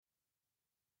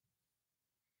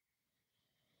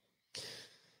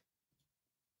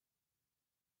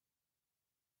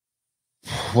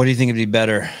What do you think would be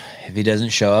better if he doesn't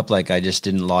show up? Like I just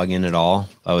didn't log in at all.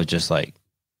 I was just like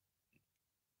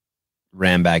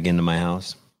ran back into my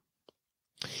house.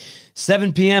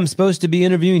 7 p.m. supposed to be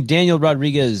interviewing Daniel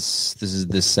Rodriguez. This is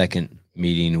the second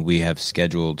meeting we have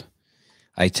scheduled.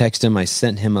 I text him. I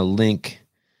sent him a link.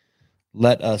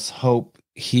 Let us hope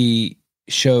he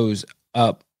shows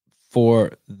up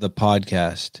for the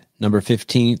podcast. Number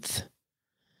 15th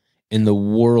in the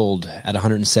world at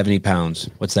 170 pounds.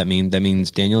 What's that mean? That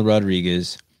means Daniel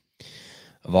Rodriguez,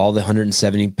 of all the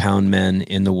 170-pound men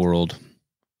in the world,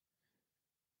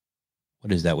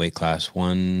 what is that weight class?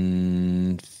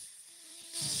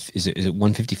 Is it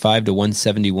 155 to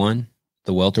 171?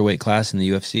 The welterweight class in the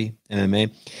UFC,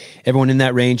 MMA. Everyone in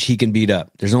that range, he can beat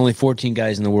up. There's only 14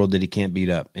 guys in the world that he can't beat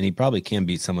up, and he probably can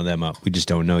beat some of them up. We just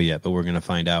don't know yet, but we're going to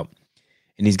find out.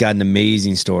 And he's got an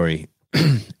amazing story,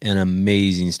 an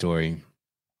amazing story.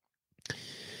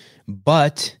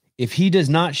 But if he does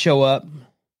not show up,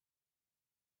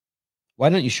 why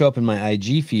don't you show up in my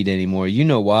IG feed anymore? You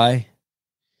know why.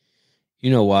 You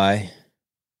know why.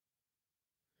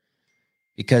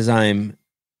 Because I'm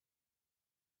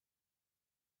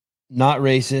not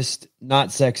racist, not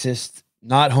sexist,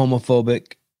 not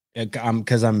homophobic.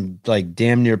 Because I'm like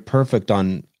damn near perfect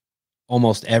on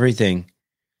almost everything,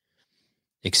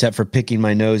 except for picking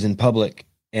my nose in public.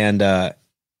 And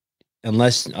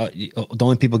unless the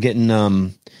only people getting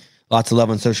lots of love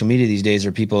on social media these days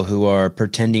are people who are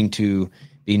pretending to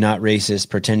be not racist,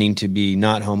 pretending to be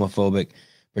not homophobic,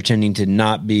 pretending to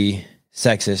not be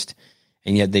sexist,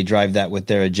 and yet they drive that with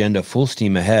their agenda full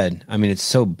steam ahead. I mean, it's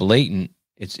so blatant.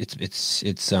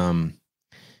 It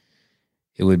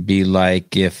would be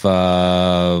like if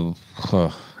I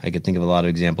could think of a lot of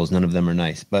examples. None of them are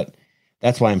nice, but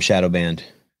that's why I'm shadow banned,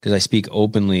 because I speak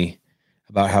openly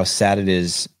about how sad it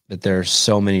is that there are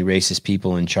so many racist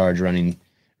people in charge running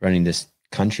this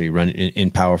country, running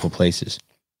in powerful places.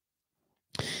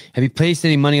 Have you placed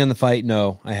any money on the fight?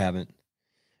 No, I haven't.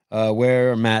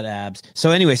 Where are Matt Abs? So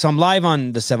anyway, I'm live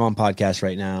on the Sevan podcast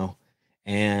right now,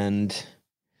 and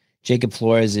Jacob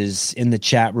Flores is in the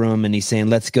chat room, and he's saying,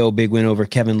 let's go, big win over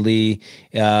Kevin Lee.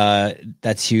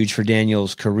 That's huge for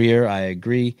Daniel's career. I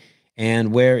agree.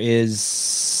 And where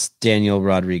is Daniel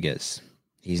Rodriguez?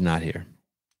 He's not here.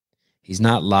 He's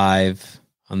not live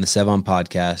on the Sevan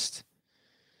podcast,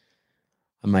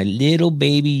 on my little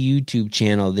baby YouTube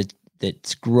channel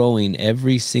that's growing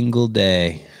every single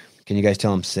day. Can you guys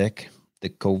tell I'm sick? The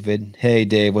COVID. Hey,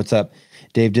 Dave, what's up?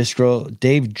 Dave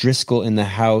Driscoll in the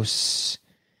house.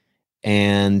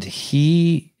 And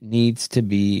he needs to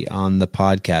be on the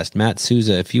podcast. Matt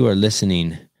Souza, if you are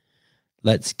listening,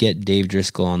 let's get Dave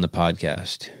Driscoll on the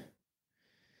podcast.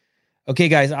 Okay,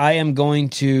 guys, I am going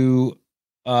to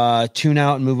tune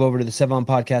out and move over to the Sevan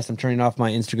podcast. I'm turning off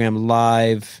my Instagram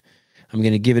live. I'm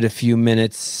going to give it a few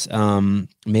minutes.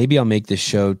 Maybe I'll make this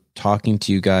show talking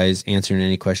to you guys, answering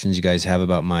any questions you guys have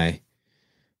about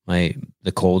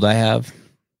the cold I have.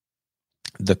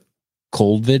 The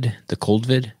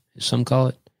coldvid. Some call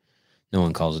it. No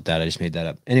one calls it that. I just made that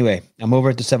up. Anyway, I'm over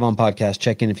at the Sevan podcast.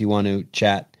 Check in if you want to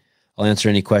chat. I'll answer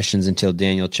any questions until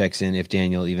Daniel checks in, if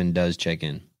Daniel even does check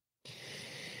in.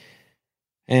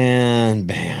 And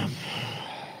bam.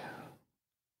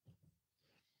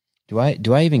 Do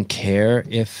I even care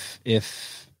if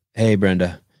hey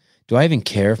Brenda, do I even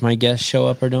care if my guests show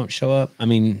up or don't show up? I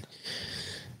mean,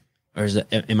 or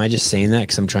am I just saying that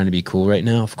because I'm trying to be cool right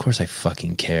now? Of course I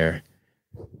fucking care.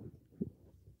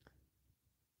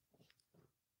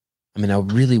 I mean, I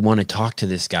really want to talk to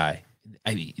this guy.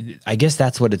 I guess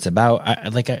that's what it's about.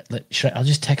 I'll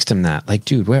just text him that. Like,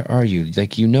 dude, where are you?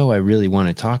 Like, I really want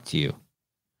to talk to you.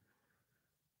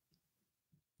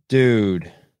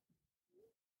 Dude.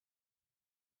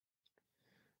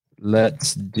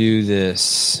 Let's do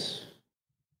this.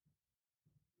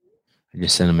 I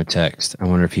just sent him a text. I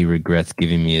wonder if he regrets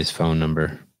giving me his phone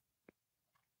number.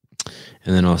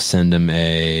 And then I'll send him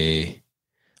I'm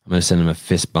going to send him a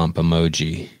fist bump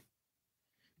emoji.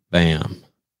 Bam.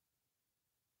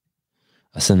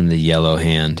 I'll send him the yellow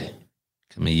hand.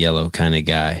 I'm a yellow kind of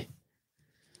guy.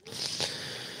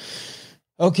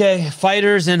 Okay,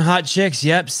 fighters and hot chicks.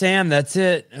 Yep, Sam, that's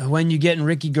it. When you getting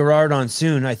Ricky Garrard on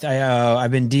soon? I've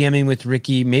been DMing with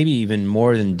Ricky, maybe even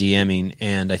more than DMing,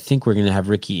 and I think we're going to have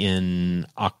Ricky in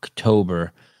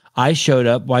October. I showed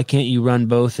up. Why can't you run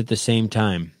both at the same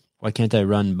time? Why can't I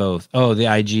run both? Oh, the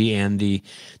IG and the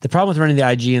problem with running the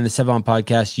IG and the Sevan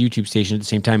podcast YouTube station at the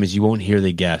same time is you won't hear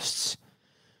the guests.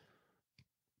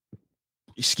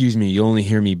 Excuse me, you only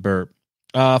hear me burp.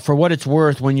 For what it's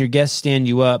worth, when your guests stand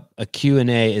you up, a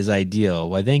Q&A is ideal.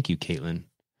 Why, thank you, Caitlin.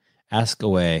 Ask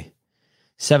away.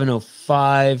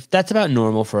 7:05. That's about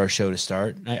normal for our show to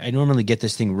start. I normally get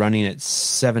this thing running at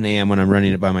 7 a.m. when I'm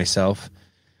running it by myself.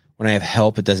 When I have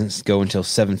help, it doesn't go until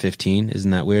 7:15.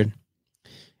 Isn't that weird?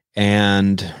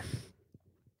 And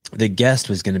the guest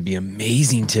was going to be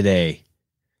amazing today.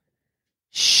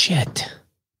 Shit.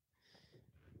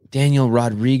 Daniel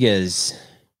Rodriguez.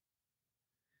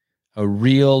 A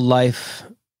real life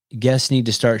guests need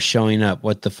to start showing up.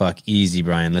 What the fuck? Easy,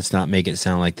 Brian. Let's not make it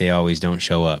sound like they always don't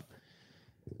show up.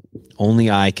 Only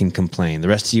I can complain. The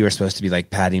rest of you are supposed to be like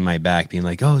patting my back, being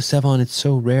like, "Oh, Sevan, it's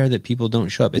so rare that people don't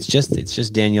show up." It's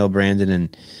just Danielle, Brandon,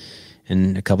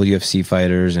 and a couple UFC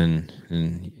fighters, and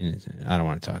I don't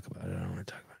want to talk about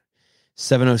it.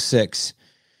 7:06.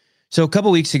 So a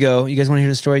couple weeks ago, you guys want to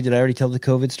hear the story? Did I already tell the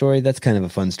COVID story? That's kind of a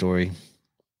fun story.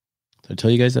 Did I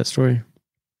tell you guys that story?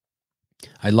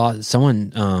 I lost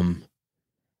someone.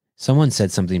 Someone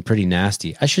said something pretty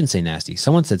nasty. I shouldn't say nasty.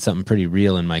 Someone said something pretty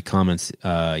real in my comments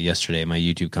yesterday, my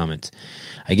YouTube comments.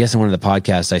 I guess in one of the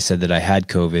podcasts, I said that I had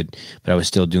COVID, but I was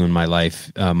still doing my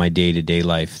life, my day-to-day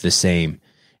life the same.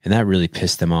 And that really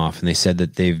pissed them off. And they said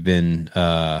that they've been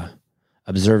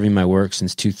observing my work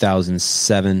since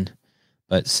 2007.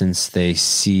 But since I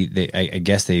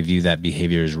guess they view that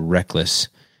behavior as reckless.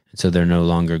 And so they're no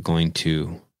longer going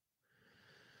to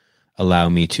allow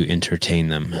me to entertain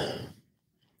them.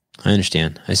 I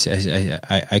understand.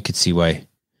 I could see why.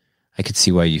 I could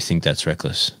see why you think that's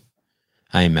reckless.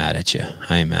 I am mad at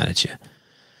you.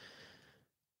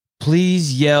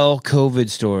 Please yell COVID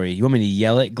story. You want me to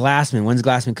yell it? Glassman. When's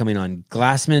Glassman coming on?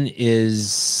 Glassman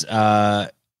is,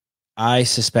 I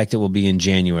suspect it will be in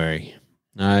January.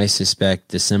 I suspect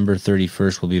December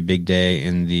 31st will be a big day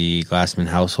in the Glassman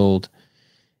household,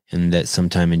 and that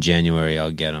sometime in January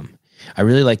I'll get him. I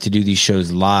really like to do these shows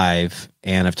live,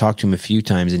 and I've talked to him a few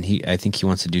times, and I think he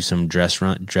wants to do some dress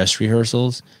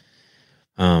rehearsals.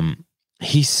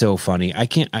 He's so funny.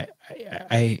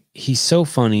 He's so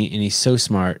funny, and he's so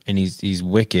smart, and he's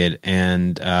wicked,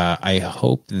 and I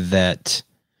hope that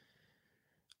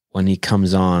when he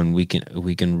comes on, we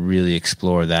can really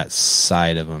explore that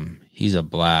side of him. He's a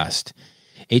blast.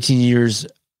 18 years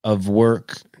of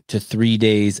work to 3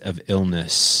 days of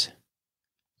illness.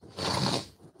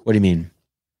 What do you mean?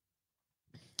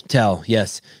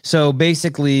 Yes. So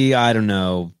basically, I don't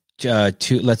know,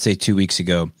 let's say 2 weeks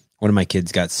ago, one of my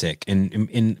kids got sick.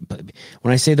 And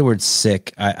when I say the word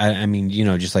sick, I mean, you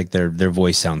know, just like their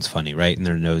voice sounds funny, right? And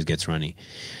their nose gets runny.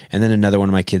 And then another one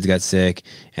of my kids got sick.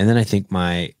 And then I think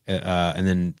and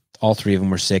then all three of them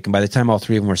were sick. And by the time all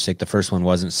three of them were sick, the first one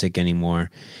wasn't sick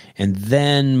anymore. And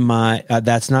then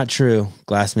that's not true.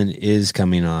 Glassman is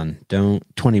coming on.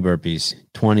 20 burpees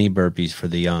for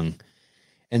the young.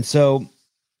 And so,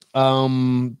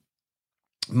 then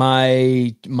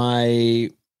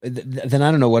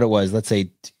I don't know what it was. Let's say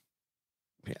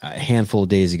a handful of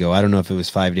days ago. I don't know if it was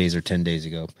 5 days or 10 days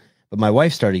ago, but my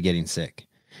wife started getting sick,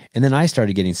 and then I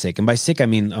started getting sick. And by sick, I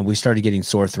mean, we started getting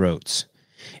sore throats.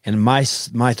 And my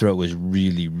throat was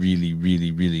really, really, really,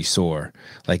 really sore.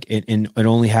 Like it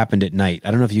only happened at night.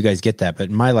 I don't know if you guys get that, but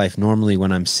in my life, normally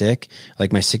when I'm sick,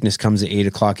 like my sickness comes at 8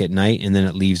 o'clock at night, and then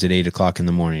it leaves at 8 o'clock in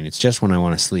the morning. It's just when I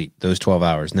want to sleep, those 12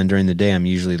 hours. And then during the day, I'm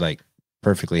usually like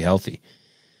perfectly healthy.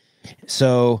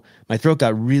 So my throat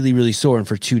got really, really sore. And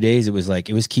for 2 days, it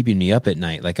was keeping me up at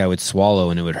night. Like I would swallow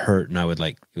and it would hurt. And I would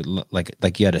like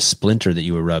you had a splinter that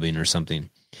you were rubbing or something.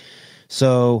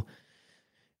 So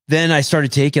then I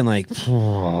started taking I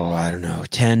don't know,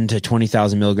 10 to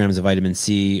 20,000 milligrams of vitamin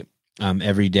C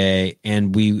every day.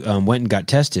 And we went and got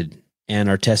tested, and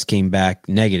our test came back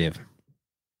negative.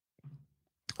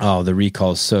 Oh, the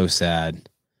recall is so sad.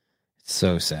 It's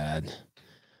so sad.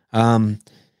 So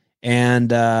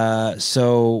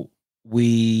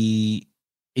you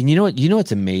know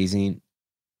what's amazing?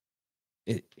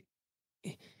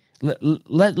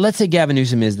 Let's say Gavin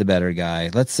Newsom is the better guy.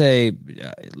 Let's say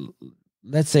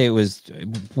it was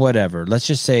whatever. Let's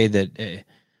just say that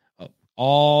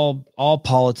all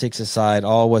politics aside,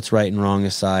 all what's right and wrong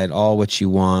aside, all what you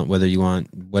want, whether you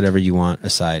want whatever you want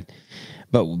aside.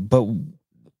 But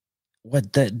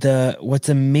what's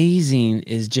amazing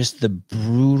is just the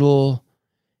brutal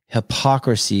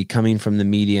hypocrisy coming from the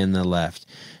media and the left.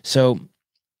 So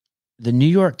the New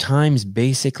York Times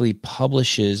basically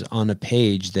publishes on a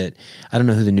page that, I don't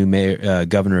know who the new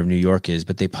governor of New York is,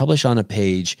 but they publish on a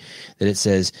page that it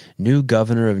says, new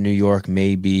governor of New York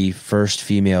may be first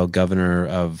female governor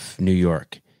of New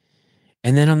York.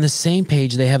 And then on the same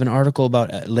page, they have an article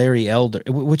about Larry Elder,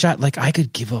 which I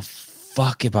could give a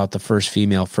fuck about the first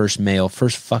female, first male,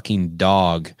 first fucking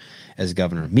dog as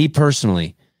governor. Me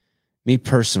personally,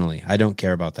 I don't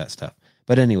care about that stuff.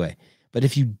 But anyway, But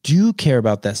if you do care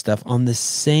about that stuff, on the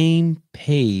same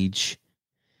page,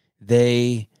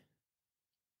 they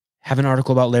have an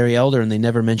article about Larry Elder, and they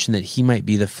never mention that he might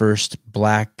be the first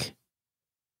black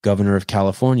governor of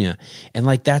California. And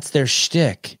like, that's their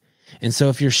shtick. And so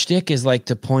if your shtick is like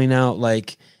to point out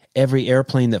like every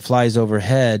airplane that flies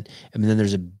overhead, and then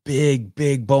there's a big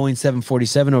Boeing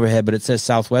 747 overhead, but it says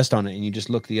Southwest on it, and you just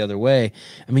look the other way,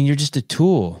 I mean, you're just a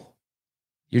tool.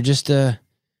 You're just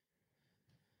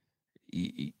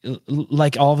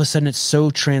like all of a sudden it's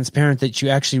so transparent that you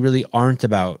actually really aren't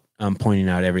about pointing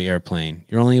out every airplane.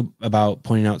 You're only about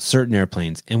pointing out certain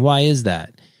airplanes. And why is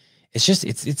that? It's just,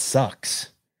 it sucks.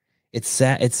 It's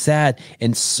sad. It's sad.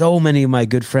 And so many of my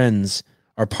good friends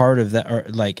are part of that, or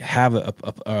like have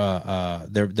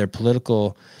their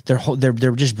political,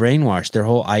 they're just brainwashed. Their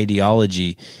whole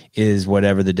ideology is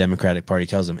whatever the Democratic Party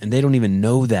tells them. And they don't even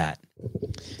know that.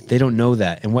 They don't know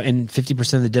that. And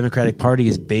 50% of the Democratic Party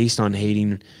is based on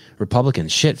hating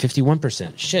Republicans. Shit,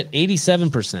 51%. Shit,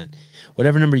 87%.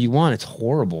 Whatever number you want, it's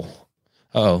horrible.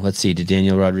 Oh, let's see. Did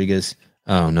Daniel Rodriguez?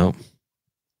 Oh, no.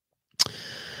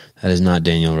 That is not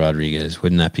Daniel Rodriguez.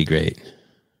 Wouldn't that be great?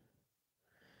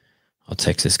 I'll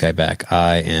text this guy back.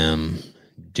 I am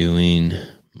doing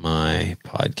my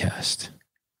podcast.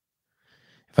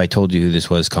 If I told you who this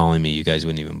was calling me, you guys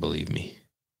wouldn't even believe me.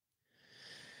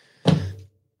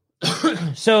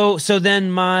 So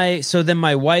then my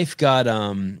wife got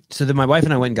my wife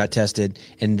and I went and got tested,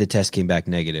 and the test came back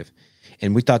negative.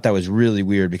 And we thought that was really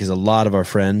weird because a lot of our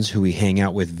friends who we hang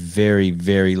out with very,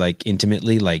 very like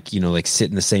intimately, like, you know, like sit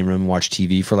in the same room and watch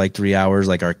TV for like 3 hours,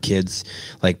 like our kids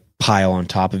like pile on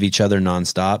top of each other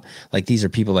nonstop. Like these are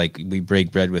people like we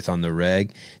break bread with on the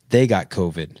reg. They got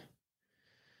COVID.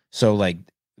 So like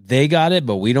they got it,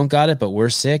 but we don't got it, but we're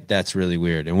sick. That's really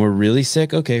weird. And we're really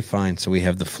sick. Okay, fine. So we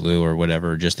have the flu or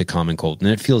whatever, just the common cold. And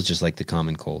it feels just like the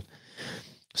common cold.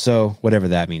 So whatever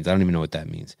that means. I don't even know what that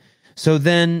means. So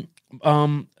then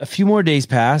a few more days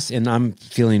pass and I'm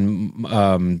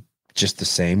feeling just the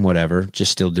same, whatever,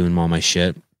 just still doing all my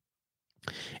shit.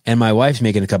 And my wife's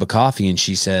making a cup of coffee and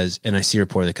she says, and I see her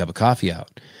pour the cup of coffee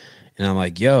out. And I'm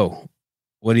like, yo,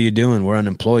 what are you doing? We're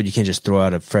unemployed. You can't just throw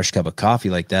out a fresh cup of coffee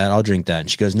like that. I'll drink that. And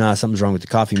she goes, nah, something's wrong with the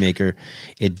coffee maker.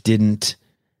 There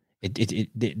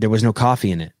was no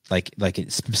coffee in it. Like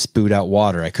it spewed out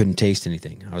water. I couldn't taste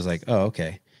anything. I was like, oh,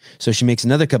 okay. So she makes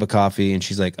another cup of coffee and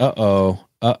she's like, uh-oh.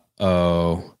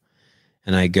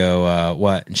 And I go,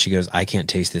 what? And she goes, I can't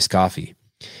taste this coffee.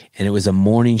 And it was a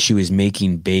morning she was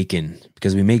making bacon,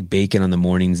 because we make bacon on the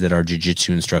mornings that our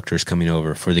jiu-jitsu instructor is coming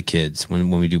over for the kids when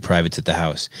we do privates at the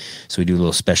house. So we do a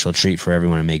little special treat for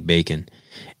everyone and make bacon.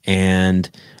 And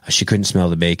she couldn't smell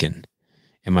the bacon.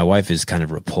 And my wife is kind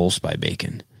of repulsed by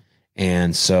bacon.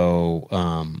 And so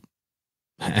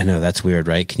I know that's weird,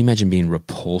 right? Can you imagine being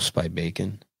repulsed by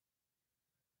bacon?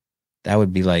 That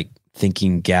would be like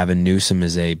thinking Gavin Newsom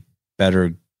is a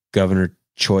better governor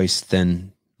choice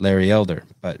than Larry Elder,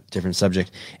 but different subject.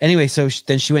 Anyway, so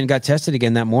then she went and got tested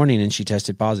again that morning and she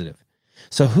tested positive.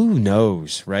 So who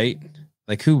knows, right?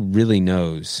 Like who really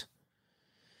knows?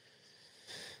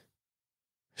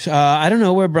 I don't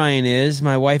know where Brian is.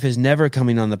 My wife is never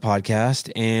coming on the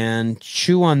podcast. And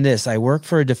chew on this. I work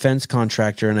for a defense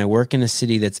contractor and I work in a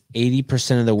city that's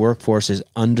 80% of the workforce is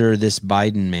under this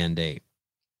Biden mandate.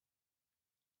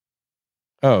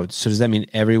 Oh, so does that mean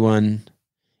everyone,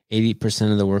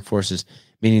 80% of the workforce is,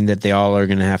 meaning that they all are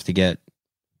going to have to get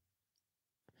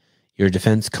your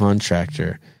defense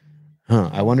contractor?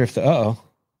 Huh. I wonder if Nope.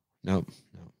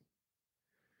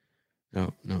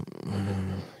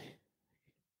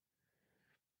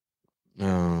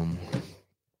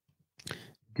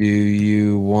 Do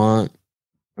you want,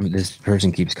 this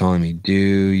person keeps calling me, do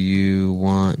you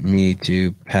want me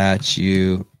to patch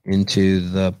you into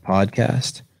the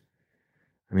podcast?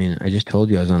 I mean, I just told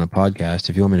you I was on a podcast.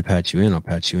 If you want me to patch you in, I'll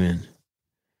patch you in.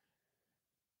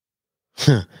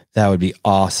 That would be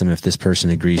awesome if this person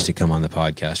agrees to come on the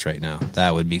podcast right now.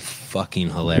 That would be fucking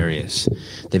hilarious.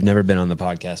 They've never been on the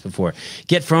podcast before.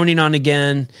 Get Froning on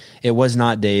again. It was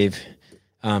not Dave.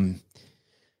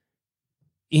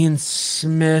 Ian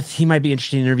Smith, he might be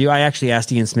interested in an interview. I actually asked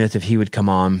Ian Smith if he would come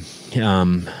on,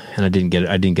 and I didn't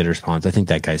get a response. I think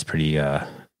that guy's pretty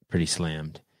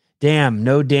slammed. Damn,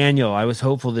 no Daniel. I was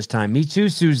hopeful this time. Me too,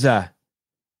 Souza.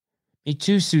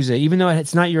 Even though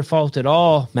it's not your fault at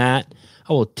all, Matt,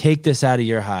 I will take this out of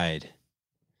your hide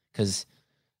because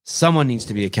someone needs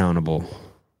to be accountable.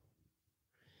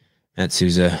 Matt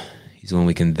Souza, he's the one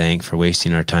we can thank for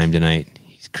wasting our time tonight.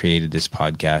 He's created this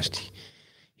podcast.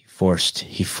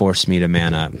 He forced me to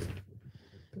man up.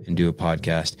 and do a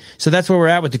podcast. So that's where we're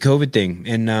at with the COVID thing.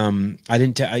 And I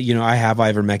didn't, I have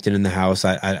ivermectin in the house.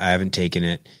 I haven't taken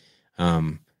it.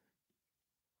 I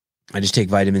just take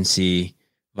vitamin C,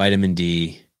 vitamin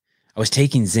D. I was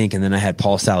taking zinc, and then I had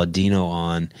Paul Saladino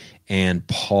on, and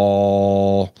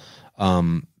Paul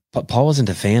wasn't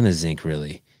a fan of zinc,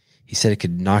 really. He said it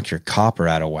could knock your copper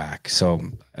out of whack. So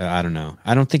I don't know.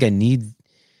 I don't even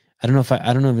know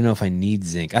if I need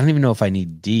zinc. I don't even know if I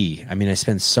need D. I mean, I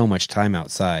spend so much time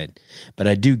outside, but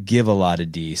I do give a lot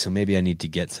of D. So maybe I need to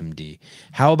get some D.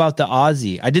 How about the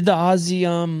Aussie? I did the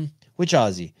Aussie. Which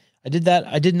Aussie? I did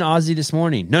an Aussie this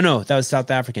morning. No, that was South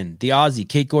African. The Aussie,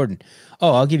 Kate Gordon.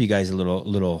 Oh, I'll give you guys a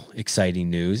little exciting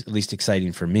news, at least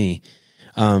exciting for me.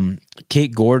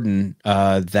 Kate Gordon,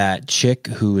 that chick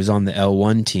who is on the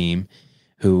L1 team,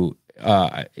 who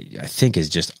I think is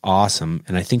just awesome,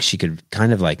 and I think she could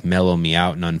kind of like mellow me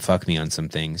out and unfuck me on some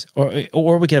things,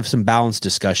 or we could have some balanced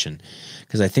discussion,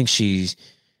 because I think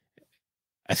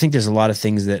there's a lot of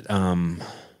things that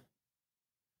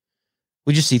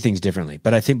we just see things differently,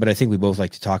 but I think we both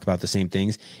like to talk about the same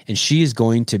things. And she is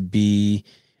going to be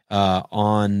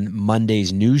on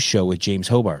Monday's news show with James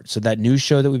Hobart. So that news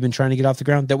show that we've been trying to get off the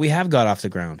ground, that we have got off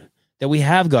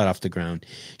the ground,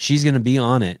 she's going to be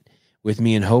on it with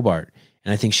me and Hobart.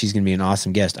 And I think she's going to be an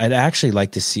awesome guest. I'd actually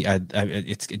like to see,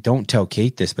 don't tell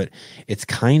Kate this, but it's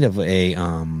kind of a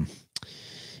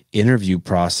interview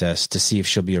process to see if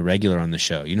she'll be a regular on the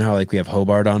show. You know how like we have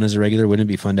Hobart on as a regular? Wouldn't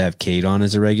it be fun to have Kate on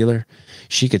as a regular?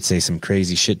 She could say some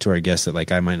crazy shit to our guests that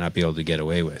like I might not be able to get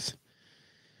away with.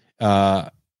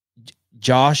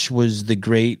 Josh was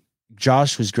great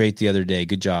the other day.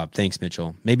 Good job. Thanks,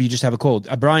 Mitchell. Maybe you just have a cold.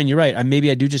 Brian, you're right. Maybe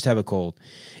I do just have a cold.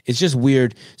 It's just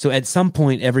weird. So at some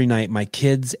point every night, my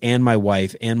kids and my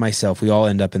wife and myself, we all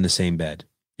end up in the same bed.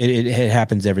 It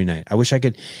happens every night. I wish I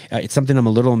could. It's something I'm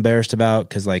a little embarrassed about,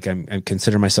 because like I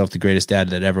consider myself the greatest dad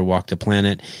that ever walked the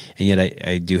planet, and yet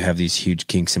I do have these huge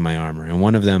kinks in my armor. And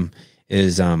one of them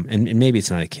is and maybe it's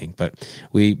not a kink, but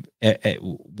we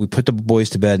put the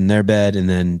boys to bed in their bed, and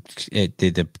then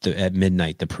at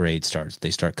midnight the parade starts.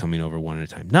 They start coming over one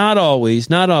at a time. Not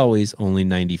always, only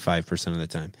 95% of the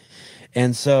time.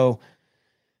 And so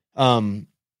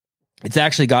it's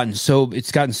actually gotten so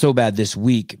bad this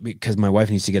week, because my wife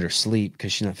needs to get her sleep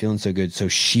because she's not feeling so good. So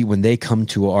when they come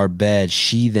to our bed,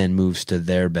 she then moves to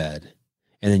their bed.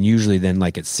 And then usually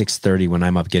like at 6:30, when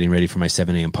I'm up getting ready for my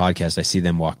 7 a.m. podcast, I see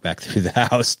them walk back through the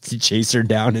house to chase her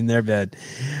down in their bed.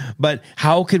 But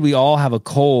how could we all have a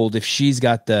cold if she's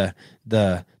got the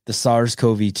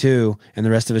SARS-CoV-2 and the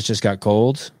rest of us just got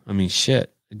colds? I mean,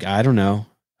 shit. I don't know.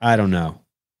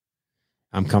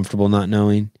 I'm comfortable not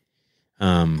knowing.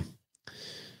 The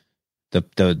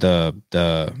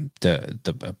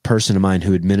person of mine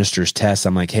who administers tests,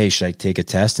 I'm like, hey, should I take a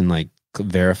test and like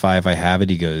verify if I have it?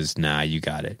 He goes, nah, you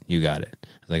got it. I was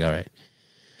like, all right.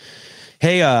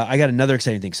 Hey, I got another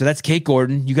exciting thing. So that's Kate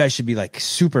Gordon. You guys should be like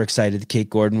super excited. Kate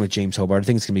Gordon with James Hobart. I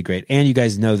think it's gonna be great. And you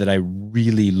guys know that I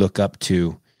really look up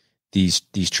to these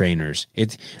trainers.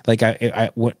 It's like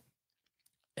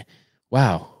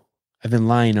wow. I've been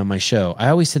lying on my show. I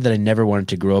always said that I never wanted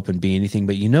to grow up and be anything,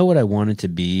 but you know what I wanted to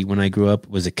be when I grew up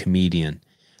was a comedian.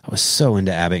 I was so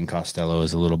into Abbott and Costello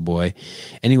as a little boy.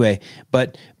 Anyway,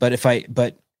 but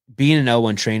being an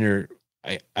L1 trainer,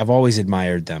 I've always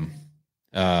admired them.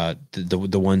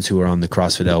 The ones who are on the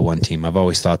CrossFit L1 team, I've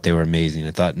always thought they were amazing.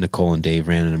 I thought Nicole and Dave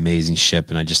ran an amazing ship,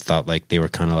 and I just thought like they were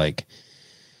kind of like,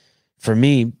 for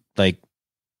me, like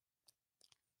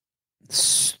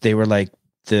they were like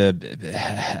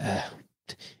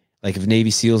like if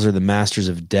Navy SEALs are the masters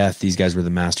of death, these guys were the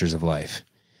masters of life.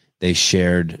 They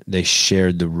shared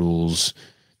the rules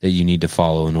that you need to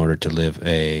follow in order to live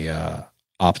a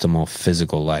optimal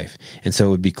physical life. And so it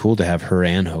would be cool to have her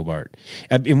and Hobart.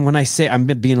 And when I say, I'm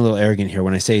being a little arrogant here,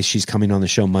 when I say she's coming on the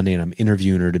show Monday and I'm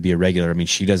interviewing her to be a regular, I mean,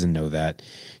 she doesn't know that.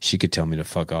 She could tell me to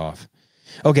fuck off.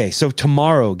 Okay, so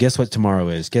tomorrow, guess what tomorrow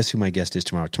is? Guess who my guest is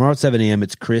tomorrow? Tomorrow at 7 a.m.,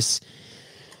 it's Chris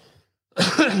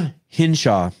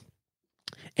Hinshaw.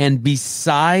 And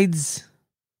besides,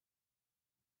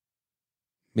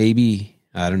 maybe,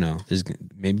 I don't know,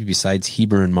 maybe besides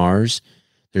Heber and Mars,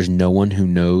 there's no one who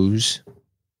knows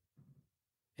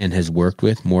and has worked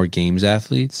with more games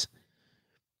athletes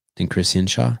than Chris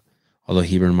Hinshaw. Although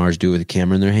Heber and Mars do it with a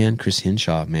camera in their hand, Chris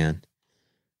Hinshaw, man.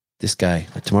 This guy,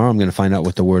 tomorrow I'm going to find out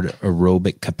what the word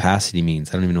aerobic capacity means.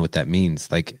 I don't even know what that means.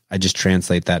 Like, I just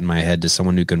translate that in my head to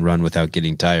someone who can run without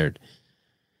getting tired.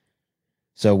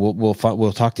 So we'll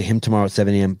talk to him tomorrow at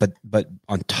 7 a.m. But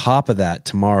on top of that,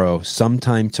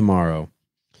 sometime tomorrow,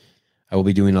 I will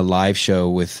be doing a live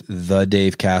show with the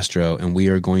Dave Castro, and we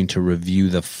are going to review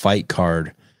the fight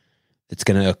card that's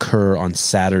going to occur on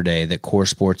Saturday that Core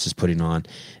Sports is putting on.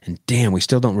 And damn, we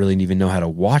still don't really even know how to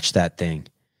watch that thing.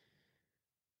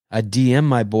 I DM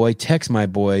my boy, text my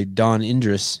boy, Don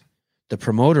Indris, the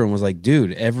promoter, and was like,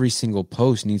 dude, every single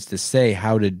post needs to say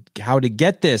how to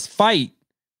get this fight.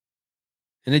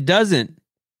 And it doesn't.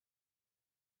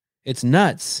 It's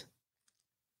nuts.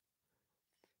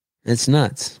 It's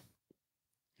nuts.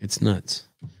 It's nuts.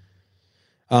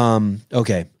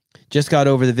 Okay. Just got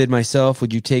over the vid myself.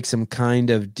 Would you take some kind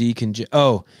of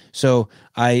so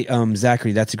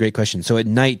Zachary, that's a great question. So at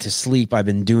night to sleep, I've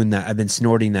been doing that. I've been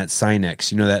snorting that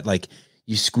Sinex. You know that, like,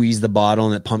 you squeeze the bottle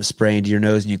and it pumps spray into your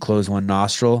nose and you close one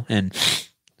nostril, and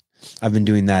I've been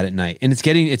doing that at night. And it's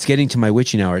getting to my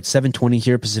witching hour. It's 7:20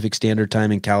 here Pacific Standard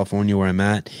Time in California where I'm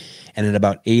at, and at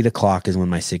about 8 o'clock is when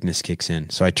my sickness kicks in.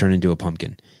 So I turn into a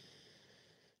pumpkin.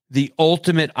 The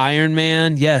ultimate Iron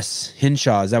Man, yes,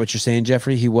 Hinshaw. Is that what you're saying,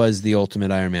 Jeffrey? He was the ultimate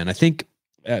Iron Man. I think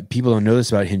people don't know this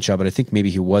about Hinshaw, but I think maybe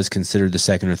he was considered the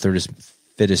second or third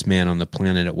fittest man on the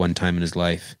planet at one time in his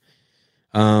life.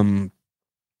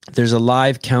 There's a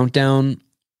live countdown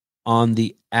on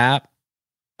the app.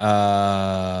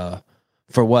 For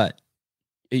what?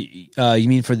 You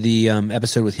mean for the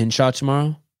episode with Hinshaw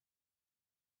tomorrow?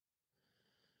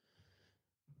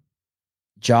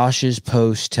 Josh's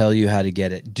posts tell you how to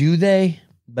get it. Do they?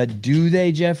 But do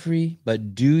they, Jeffrey?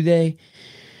 But do they?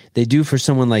 They do for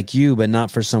someone like you, but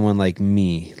not for someone like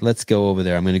me. Let's go over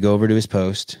there. I'm going to go over to his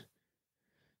post.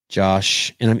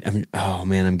 Josh, and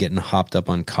I'm getting hopped up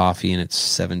on coffee, and it's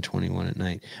 7:21 at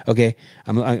night. Okay,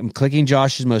 I'm clicking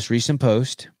Josh's most recent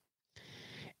post,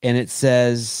 and it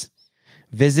says,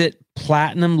 visit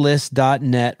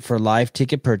platinumlist.net for live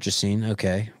ticket purchasing.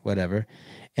 Okay, whatever.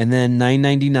 And then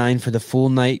 $9.99 for the full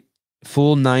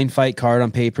 9-fight card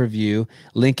on pay-per-view.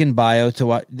 Link in bio to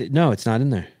watch. No, it's not in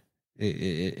there.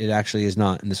 It actually is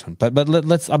not in this one. But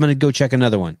let's. I'm going to go check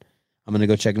another one.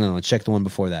 Check the one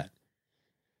before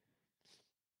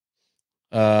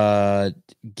that.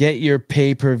 Get your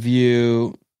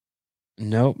pay-per-view.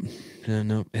 Nope.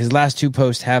 No. His last two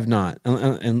posts have not.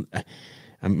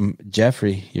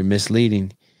 Jeffrey, you're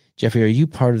misleading. Jeffrey, are you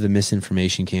part of the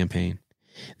misinformation campaign?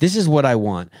 This is what I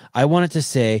want. I want it to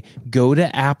say, go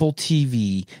to Apple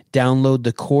TV, download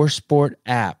the Core Sport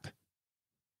app.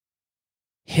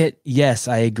 Hit yes,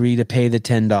 I agree to pay the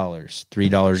 $10.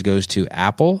 $3 goes to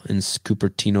Apple in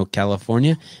Cupertino,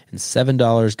 California, and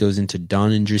 $7 goes into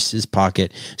Don Indris's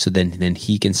pocket, so then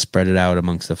he can spread it out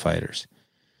amongst the fighters.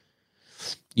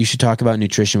 You should talk about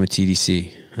nutrition with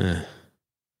TDC.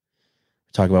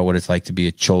 Talk about what it's like to be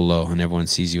a cholo and everyone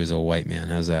sees you as a white man.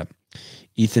 How's that?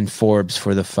 Ethan Forbes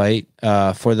for the fight.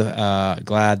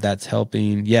 Glad that's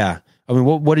helping. Yeah. I mean,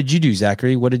 what did you do,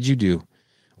 Zachary? What did you do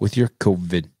with your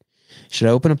COVID? Should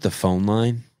I open up the phone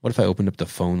line? What if I opened up the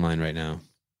phone line right now?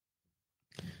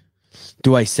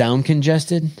 Do I sound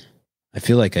congested? I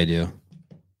feel like I do.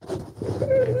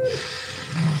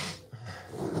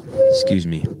 Excuse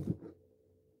me.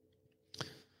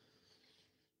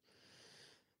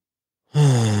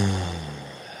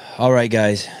 All right,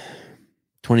 guys.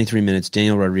 23 minutes.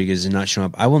 Daniel Rodriguez is not showing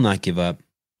up. I will not give up.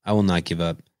 I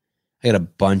got a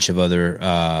bunch of other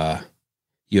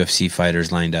UFC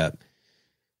fighters lined up.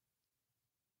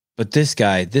 But this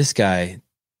guy, this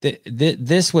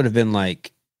would have been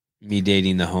like me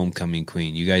dating the homecoming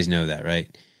queen. You guys know that,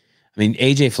 right? I mean,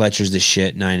 AJ Fletcher's the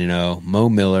shit, 9-0. Mo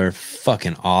Miller,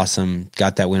 fucking awesome.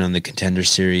 Got that win on the Contender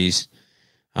Series.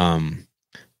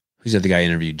 Who's the other guy I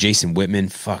interviewed? Jason Whitman,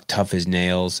 tough as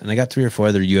nails. And I got 3 or 4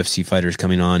 other UFC fighters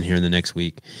coming on here in the next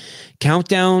week.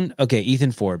 Countdown. Okay,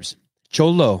 Ethan Forbes.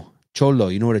 Cholo.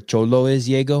 You know what a cholo is,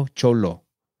 Diego? Cholo.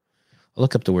 I'll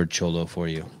look up the word cholo for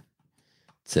you.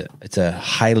 It's a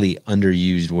highly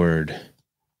underused word.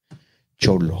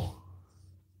 Cholo.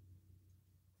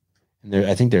 And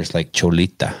I think there's like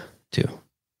cholita too.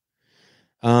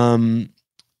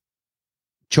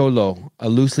 Cholo, a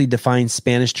loosely defined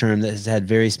Spanish term that has had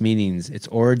various meanings. Its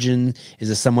origin is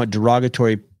a somewhat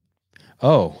derogatory.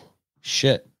 Oh,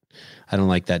 shit. I don't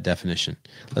like that definition.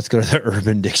 Let's go to the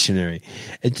Urban Dictionary.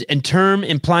 It's a term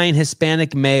implying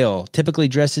Hispanic male, typically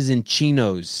dresses in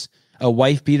chinos, a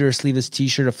wife beater, a sleeveless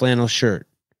t-shirt, a flannel shirt.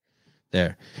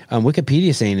 There.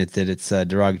 Wikipedia saying that it's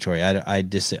derogatory.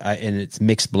 And it's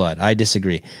mixed blood. I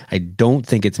disagree. I don't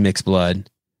think it's mixed blood.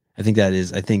 I think that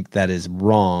is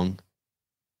wrong.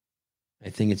 I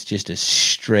think it's just a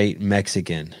straight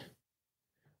Mexican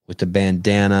with the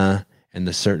bandana and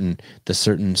the certain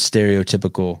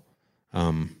stereotypical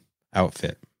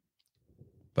outfit.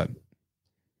 But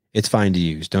it's fine to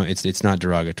use. It's not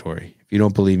derogatory. If you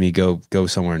don't believe me, go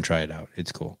somewhere and try it out.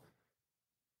 It's cool.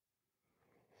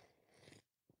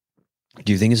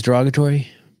 Do you think it's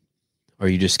derogatory? Or are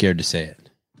you just scared to say it?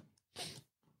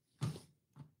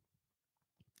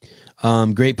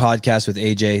 Great podcast with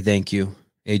AJ. Thank you.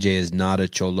 AJ is not a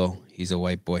cholo. He's a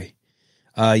white boy.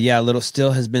 Yeah, a little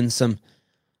still has been some.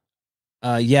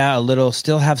 Yeah, a little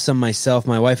still have some myself.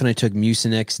 My wife and I took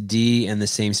Mucinex D and the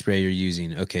same spray you're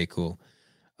using. Okay, cool.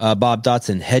 Bob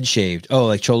Dotson, head shaved. Oh,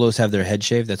 like cholos have their head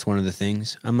shaved. That's one of the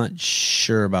things. I'm not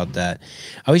sure about that.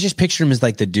 I always just pictured them as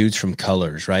like the dudes from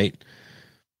Colors, right?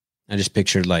 I just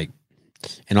pictured like,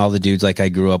 and all the dudes like I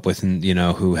grew up with, and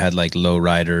who had like low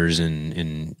riders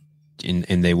and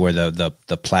they wore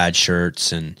the plaid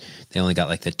shirts and they only got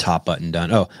like the top button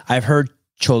done. Oh, I've heard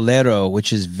cholero,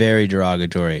 which is very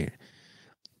derogatory.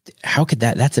 How could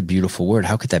that's a beautiful word.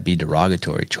 How could that be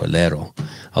derogatory? Cholero.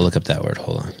 I'll look up that word.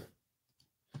 Hold on.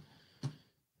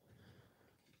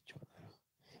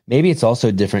 Maybe it's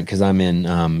also different because I'm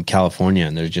in California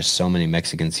and there's just so many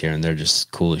Mexicans here and they're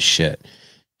just cool as shit.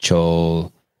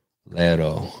 Cholero.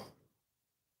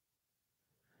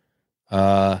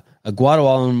 A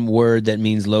Guatemalan word that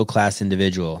means low-class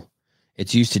individual.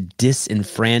 It's used to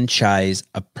disenfranchise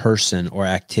a person or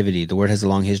activity. The word has a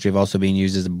long history of also being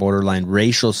used as a borderline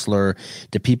racial slur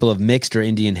to people of mixed or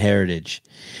Indian heritage.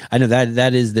 I know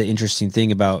that is the interesting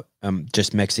thing about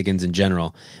just Mexicans in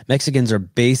general. Mexicans are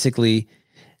basically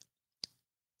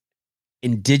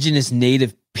indigenous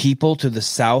native people to the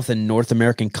South and North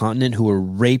American continent who were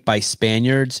raped by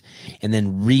Spaniards and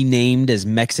then renamed as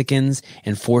Mexicans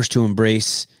and forced to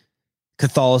embrace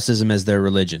Catholicism as their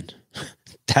religion.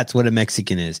 That's what a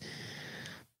Mexican is.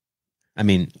 I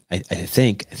mean, I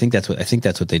think that's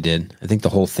what they did. I think the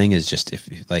whole thing is just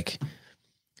it's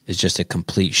just a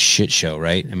complete shit show,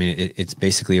 right? I mean, it's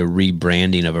basically a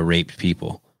rebranding of a raped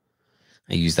people.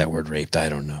 I use that word raped. I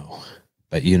don't know,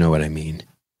 but you know what I mean.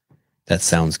 That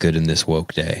sounds good in this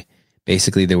woke day.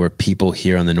 Basically, there were people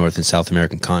here on the North and South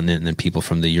American continent, and then people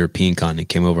from the European continent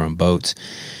came over on boats.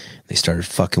 They started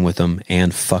fucking with them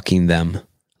and fucking them,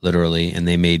 literally, and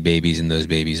they made babies, and those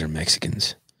babies are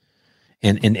Mexicans.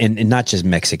 And not just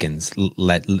Mexicans,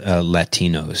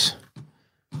 Latinos.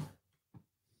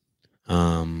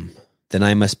 Then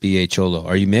I must be a cholo.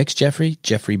 Are you mixed, Jeffrey?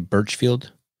 Jeffrey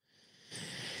Birchfield?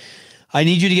 I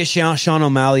need you to get Sean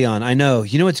O'Malley on. I know.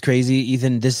 You know what's crazy,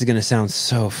 Ethan? This is going to sound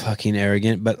so fucking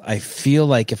arrogant, but I feel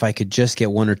like if I could just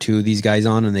get one or two of these guys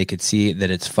on and they could see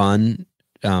that it's fun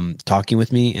talking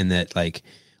with me and that like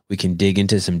we can dig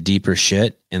into some deeper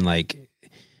shit and like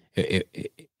it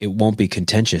won't be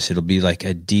contentious. It'll be like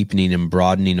a deepening and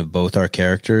broadening of both our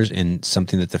characters and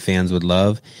something that the fans would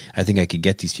love. I think I could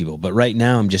get these people. But right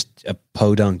now I'm just a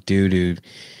podunk dude who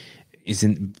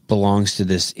belongs to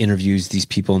this interviews these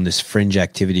people in this fringe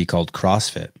activity called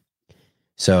CrossFit.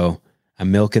 So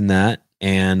I'm milking that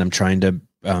and I'm trying to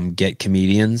get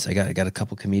comedians. I got a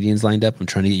couple comedians lined up. I'm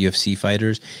trying to get UFC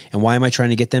fighters. And why am I trying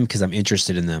to get them? Because I'm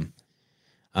interested in them.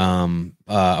 I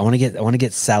want to get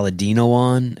Saladino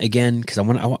on again because I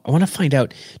want to find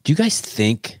out. Do you guys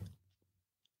think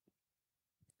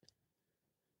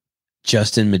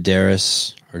Justin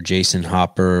Medeiros or Jason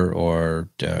Hopper or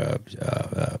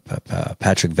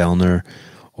Patrick Vellner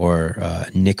or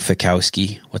Nick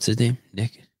Fikowski? What's his name?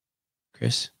 Nick?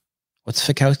 Chris? What's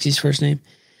Fikowski's first name?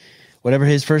 Whatever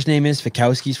his first name is,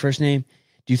 Fikowski's first name.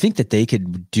 Do you think that they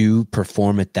could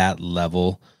perform at that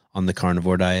level on the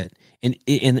carnivore diet? And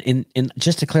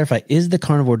just to clarify, is the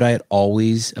carnivore diet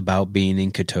always about being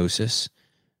in ketosis?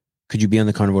 Could you be on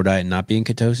the carnivore diet and not be in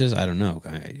ketosis? I don't know.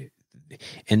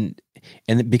 And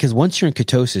because once you're in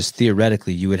ketosis,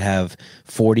 theoretically, you would have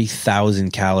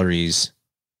 40,000 calories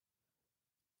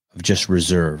of just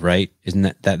reserve, right?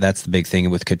 Isn't that's the big thing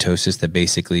with ketosis, that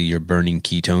basically you're burning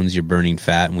ketones, you're burning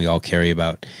fat, and we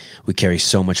carry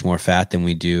so much more fat than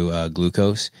we do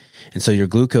glucose. And so your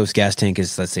glucose gas tank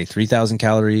is, let's say, 3,000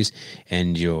 calories,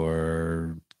 and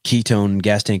your ketone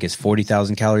gas tank is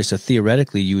 40,000 calories. So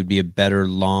theoretically, you would be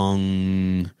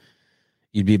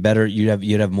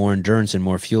you'd have more endurance and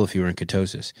more fuel if you were in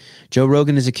ketosis. Joe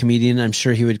Rogan is a comedian. I'm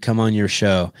sure he would come on your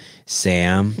show.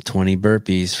 Sam, 20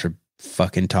 burpees for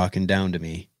fucking talking down to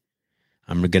me.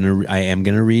 I am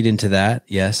gonna read into that.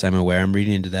 Yes, I'm aware I'm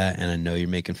reading into that, and I know you're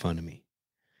making fun of me.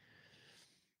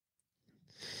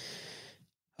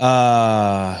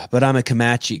 But I'm a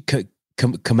Comanche.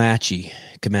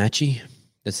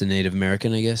 That's the Native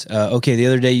American, I guess. Okay, the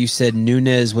other day you said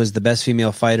Nunes was the best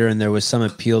female fighter, and there was some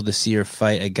appeal to see her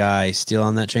fight a guy. Still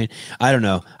on that train? I don't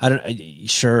know.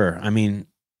 Sure. I mean,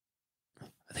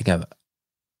 I think I've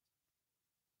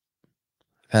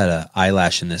had an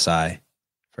eyelash in this eye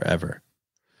forever.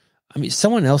 I mean,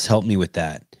 someone else helped me with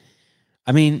that.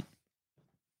 I mean,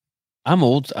 I'm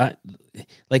old. Part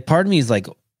of me is like,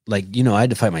 like, you know, I had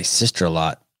to fight my sister a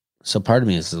lot. So part of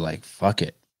me is like, fuck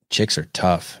it. Chicks are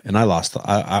tough. And I lost.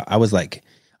 I was like,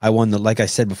 I won like I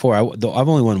said before, I've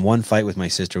only won one fight with my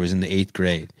sister. It was in the 8th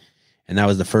grade. And that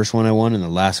was the first one I won and the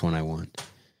last one I won.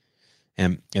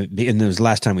 And it was the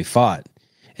last time we fought.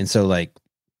 And so like,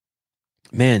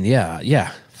 man,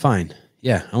 yeah, fine.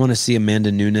 Yeah, I want to see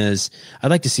Amanda Nunes. I'd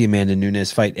like to see Amanda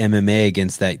Nunes fight MMA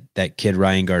against that kid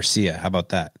Ryan Garcia. How about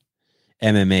that?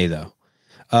 MMA though.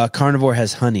 Carnivore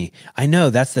has honey. I know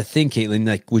that's the thing, Caitlin.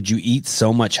 Like, would you eat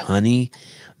so much honey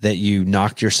that you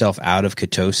knocked yourself out of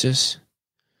ketosis?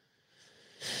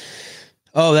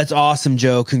 Oh, that's awesome,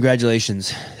 Joe.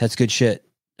 Congratulations. That's good shit.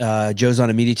 Joe's on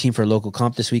a media team for a local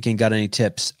comp this weekend. Got any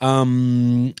tips?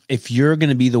 If you're going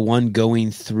to be the one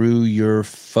going through your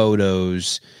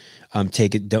photos,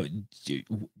 take it. Don't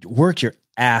work your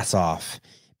ass off.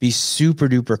 Be super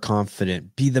duper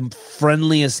confident. Be the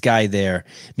friendliest guy there.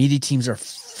 Media teams are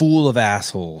full of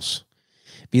assholes.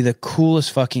 Be the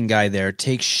coolest fucking guy there.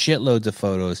 Take shitloads of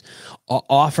photos.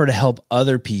 Offer to help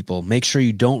other people. Make sure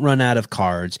you don't run out of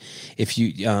cards. If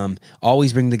you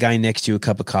always bring the guy next to you a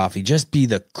cup of coffee. Just be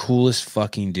the coolest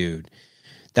fucking dude.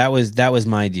 That was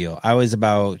my deal. I was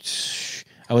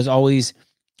always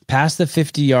past the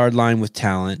 50-yard line with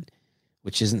talent,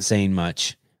 which isn't saying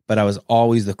much. But I was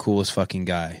always the coolest fucking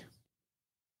guy.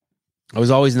 I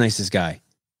was always the nicest guy.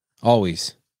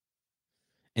 Always.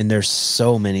 And there's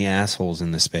so many assholes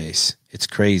in the space. It's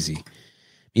crazy.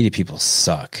 Media people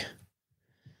suck.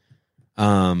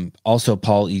 Also,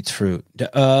 Paul eats fruit.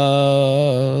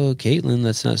 Caitlin,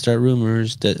 let's not start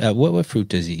rumors. What fruit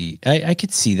does he eat? I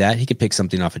could see that. He could pick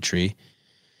something off a tree.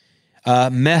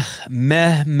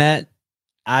 Mehmet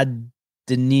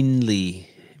Adeninli.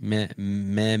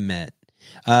 Mehmet.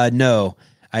 No,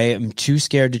 I am too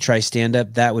scared to try stand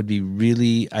up. That would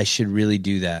be I should really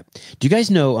do that. Do you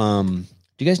guys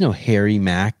know Harry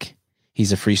Mack?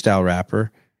 He's a freestyle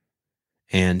rapper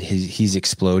and he's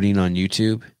exploding on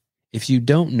YouTube. If you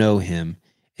don't know him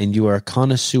and you are a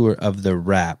connoisseur of the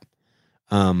rap,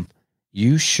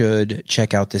 you should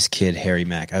check out this kid, Harry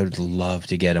Mack. I would love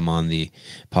to get him on the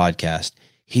podcast.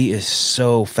 He is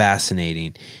so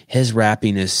fascinating. His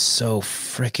rapping is so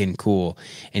freaking cool.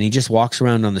 And he just walks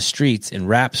around on the streets and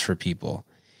raps for people.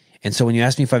 And so when you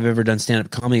ask me if I've ever done stand-up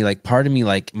comedy, like part of me,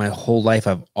 like my whole life,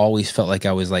 I've always felt like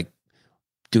I was like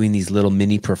doing these little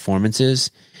mini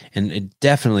performances. And it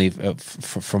definitely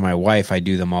for my wife, I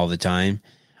do them all the time.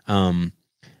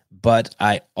 But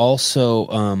I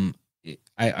also,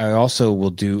 I also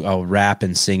I'll rap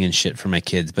and sing and shit for my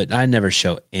kids, but I never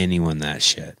show anyone that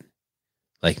shit.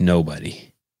 Like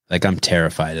nobody. Like I'm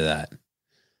terrified of that.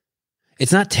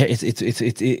 It's not.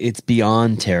 It's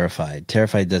beyond terrified.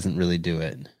 Terrified doesn't really do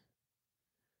it.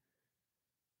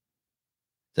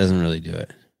 Doesn't really do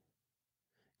it.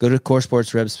 Go to Core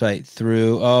Sports website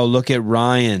through. Oh, look at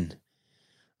Ryan.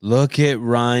 Look at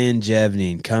Ryan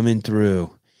Jevning coming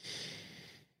through.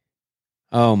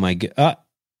 Oh my God.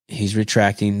 He's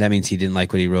retracting. That means he didn't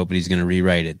like what he wrote, but he's going to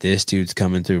rewrite it. This dude's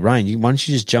coming through. Ryan, why don't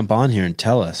you just jump on here and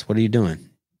tell us? What are you doing?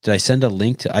 Did I send a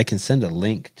link to? I can send a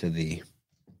link to the.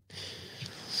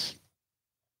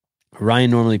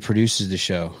 Ryan normally produces the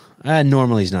show.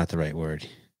 Normally is not the right word.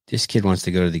 This kid wants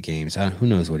to go to the games. Who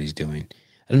knows what he's doing?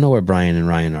 I don't know where Brian and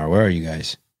Ryan are. Where are you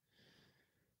guys?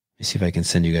 Let me see if I can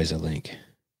send you guys a link.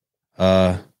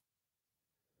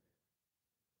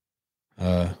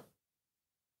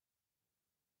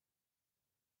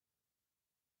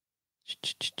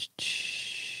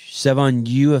 Sevon,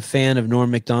 you a fan of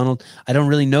Norm Macdonald? I don't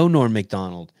really know Norm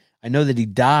Macdonald. I know that he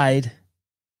died.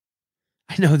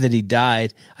 I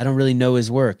don't really know his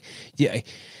work. Yeah,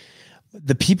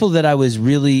 the people that I was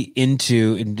really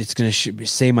into, and it's going to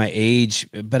say my age,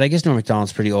 but I guess Norm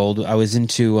Macdonald's pretty old. I was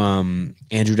into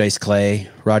Andrew Dice Clay,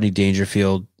 Rodney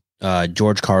Dangerfield,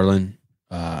 George Carlin,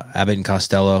 Abbott and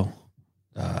Costello,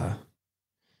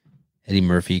 Eddie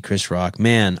Murphy, Chris Rock.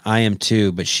 Man, I am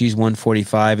too, but she's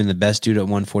 145, and the best dude at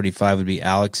 145 would be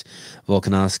Alex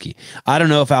Volkanovski. I don't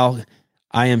know if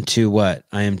I am too what?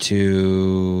 I am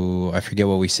too... I forget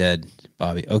what we said,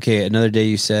 Bobby. Okay, another day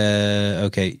you said...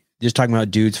 Okay, just talking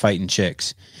about dudes fighting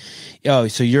chicks. Oh,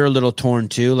 so you're a little torn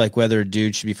too, like whether a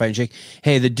dude should be fighting chick.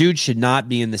 Hey, the dude should not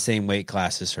be in the same weight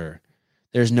class as her.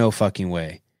 There's no fucking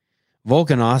way.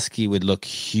 Volkanovski would look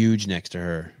huge next to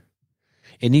her.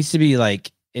 It needs to be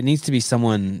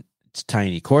someone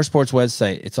tiny. Core Sports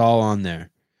website, it's all on there.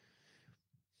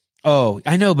 Oh,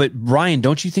 I know, but Ryan,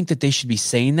 don't you think that they should be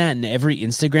saying that in every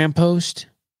Instagram post?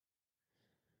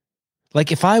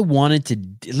 Like if I wanted to,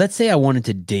 let's say I wanted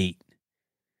to date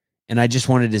and I just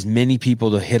wanted as many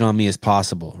people to hit on me as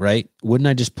possible, right? Wouldn't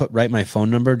I just write my phone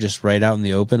number just right out in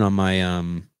the open on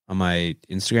my on my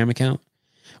Instagram account.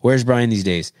 Where's Brian these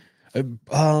days? I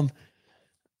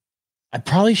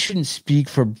probably shouldn't speak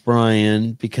for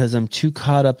Brian because I'm too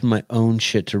caught up in my own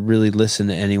shit to really listen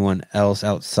to anyone else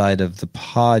outside of the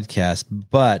podcast.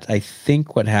 But I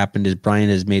think what happened is Brian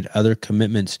has made other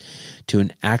commitments to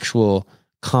an actual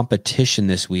competition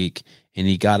this week, and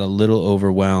he got a little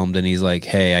overwhelmed, and he's like,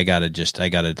 hey, I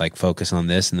gotta like focus on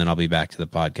this, and then I'll be back to the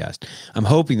podcast. I'm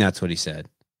hoping that's what he said.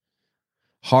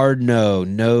 Hard no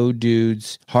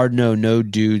dudes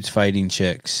fighting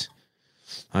chicks.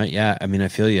 Yeah, I mean, I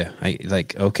feel you. I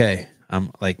like, okay.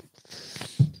 I'm like,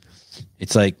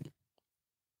 it's like,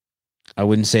 I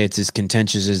wouldn't say it's as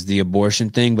contentious as the abortion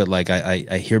thing, but like,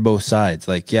 I hear both sides.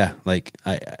 Like, yeah, like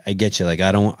I get you. Like,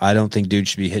 I don't think dudes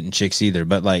should be hitting chicks either,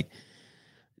 but like,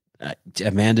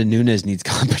 Amanda Nunes needs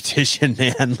competition,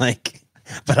 man. Like,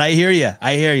 but I hear you.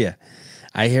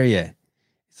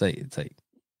 It's like,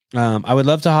 I would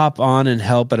love to hop on and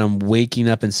help, but I'm waking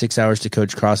up in 6 hours to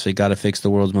coach CrossFit. Got to fix the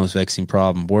world's most vexing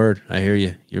problem. Word. I hear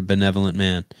you. You're a benevolent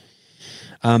man.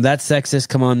 That's sexist.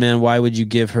 Come on, man. Why would you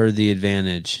give her the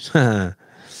advantage? Have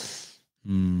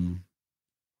you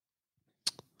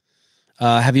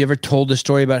ever told the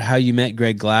story about how you met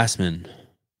Greg Glassman?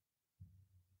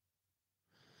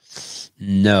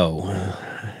 No.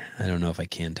 I don't know if I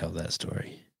can tell that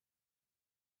story.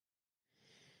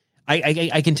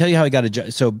 I can tell you how I got a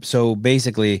job. So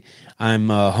basically, I'm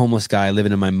a homeless guy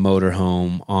living in my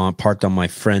motorhome, parked on my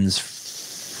friend's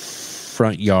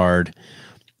front yard.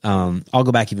 I'll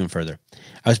go back even further.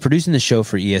 I was producing the show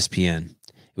for ESPN.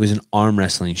 It was an arm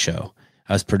wrestling show.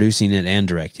 I was producing it and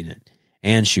directing it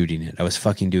and shooting it. I was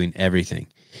fucking doing everything.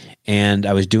 And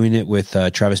I was doing it with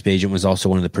Travis Bagent was also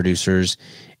one of the producers.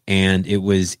 And it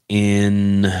was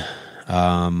in, the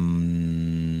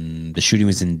shooting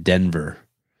was in Denver,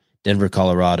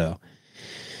 Colorado.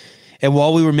 And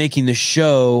while we were making the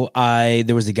show,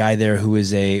 there was a guy there who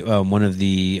was one of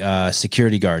the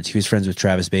security guards. He was friends with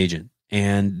Travis Bagent.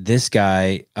 And this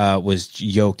guy was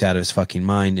yoked out of his fucking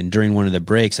mind. And during one of the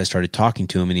breaks, I started talking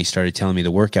to him, and he started telling me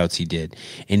the workouts he did.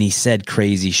 And he said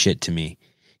crazy shit to me.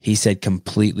 He said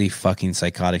completely fucking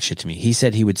psychotic shit to me. He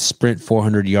said he would sprint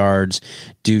 400 yards,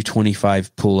 do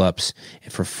 25 pull-ups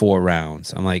for 4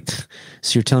 rounds. I'm like,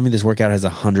 so you're telling me this workout has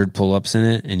 100 pull-ups in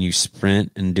it and you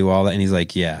sprint and do all that? And he's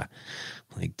like, yeah.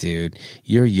 I'm like, dude,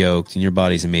 you're yoked and your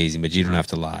body's amazing, but you don't have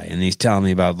to lie. And he's telling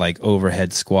me about like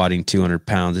overhead squatting 200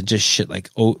 pounds and just shit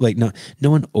like no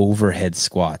one overhead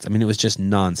squats. I mean, it was just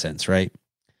nonsense, right?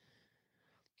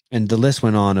 And the list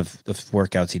went on of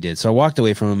workouts he did. So I walked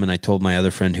away from him and I told my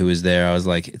other friend who was there, I was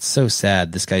like, it's so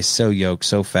sad. This guy's so yoked,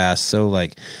 so fast, so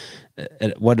like,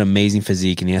 what an amazing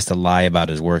physique. And he has to lie about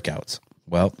his workouts.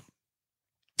 Well,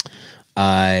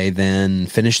 I then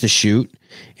finished the shoot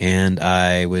and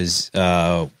I was,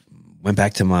 went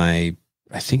back to I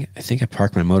think I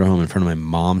parked my motorhome in front of my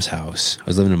mom's house. I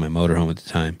was living in my motorhome at the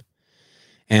time.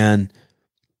 And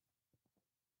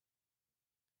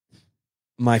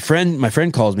my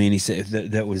friend calls me and he said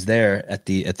that was there at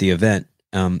the event,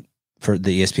 for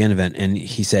the ESPN event. And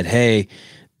he said, hey,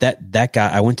 that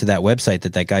guy, I went to that website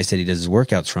that guy said he does his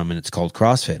workouts from, and it's called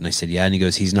CrossFit. And I said, yeah. And he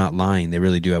goes, he's not lying. They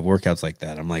really do have workouts like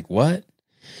that. I'm like, what?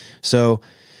 So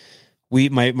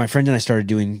my friend and I started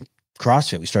doing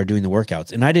CrossFit. We started doing the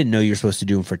workouts, and I didn't know you're supposed to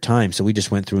do them for time. So we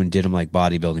just went through and did them like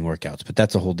bodybuilding workouts, but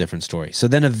that's a whole different story. So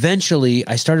then eventually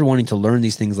I started wanting to learn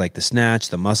these things like the snatch,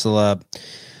 the muscle up,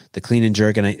 the clean and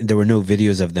jerk, and there were no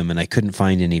videos of them, and I couldn't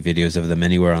find any videos of them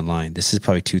anywhere online. This is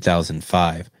probably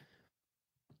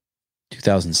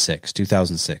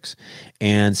 2006.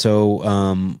 And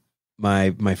so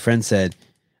my friend said,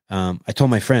 I told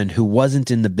my friend who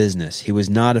wasn't in the business, he was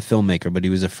not a filmmaker, but he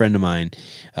was a friend of mine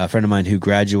who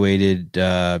graduated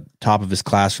top of his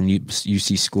class from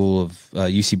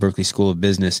UC Berkeley School of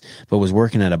Business, but was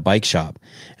working at a bike shop.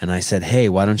 And I said, hey,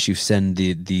 why don't you send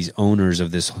these owners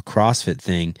of this CrossFit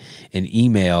thing an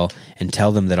email and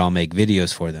tell them that I'll make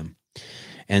videos for them.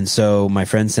 And so my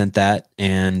friend sent that,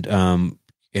 and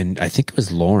I think it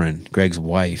was Lauren, Greg's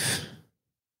wife.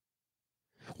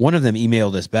 One of them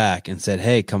emailed us back and said,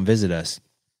 hey, come visit us.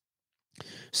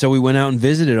 So we went out and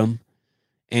visited them,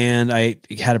 and I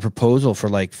had a proposal for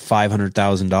like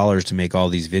 $500,000 to make all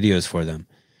these videos for them.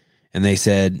 And they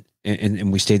said,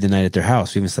 and we stayed the night at their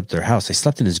house. We even slept at their house. I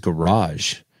slept in his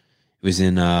garage. It was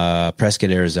in Prescott,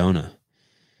 Arizona.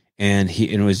 And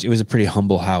it was a pretty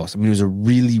humble house. I mean, it was a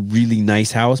really, really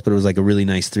nice house, but it was like a really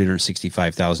nice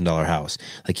 $365,000 house.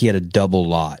 Like he had a double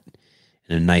lot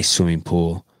and a nice swimming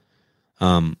pool.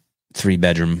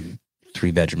 3-bedroom,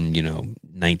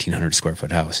 1,900 square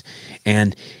foot house.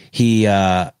 And he,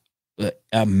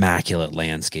 immaculate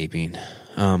landscaping,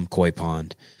 koi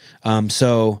pond.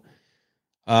 So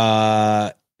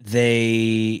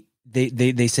they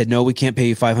said, no, we can't pay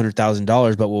you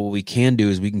 $500,000, but what we can do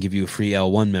is we can give you a free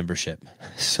L1 membership.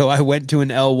 So I went to an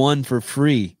L1 for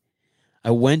free.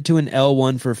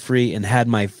 And had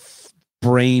my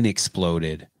brain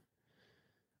exploded.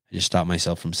 I just stopped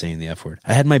myself from saying the F word.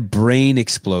 I had my brain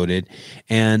exploded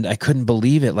and I couldn't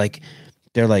believe it. Like,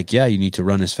 they're like, yeah, you need to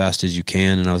run as fast as you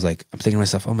can. And I was like, I'm thinking to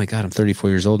myself, oh my God, I'm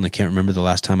 34 years old and I can't remember the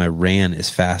last time I ran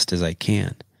as fast as I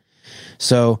can.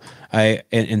 So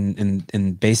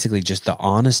and basically just the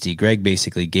honesty, Greg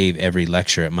basically gave every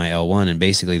lecture at my L1 and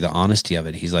basically the honesty of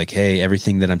it. He's like, hey,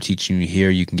 everything that I'm teaching you here,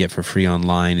 you can get for free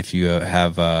online if you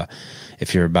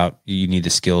you need the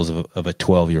skills of a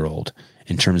 12-year-old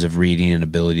in terms of reading and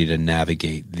ability to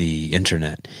navigate the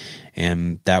internet.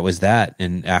 And that was that.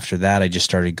 And after that, I just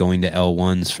started going to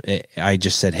L1s. I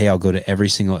just said, hey, I'll go to every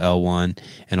single L1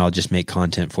 and I'll just make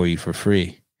content for you for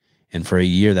free. And for a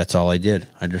year, that's all I did.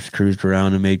 I just cruised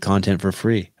around and made content for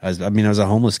free. I was a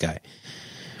homeless guy.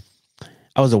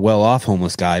 I was a well-off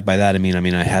homeless guy. By that, I mean,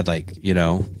 I had I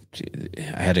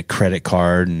had a credit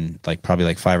card and probably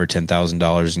 $5,000 or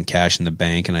 $10,000 in cash in the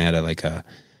bank. And I had a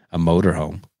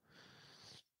motorhome.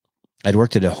 I'd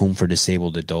worked at a home for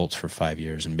disabled adults for 5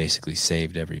 years and basically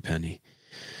saved every penny.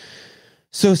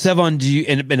 So Sevan,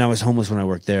 and I was homeless when I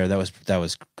worked there. That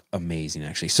was amazing,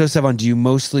 actually. So Sevan, do you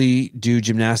mostly do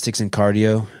gymnastics and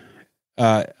cardio?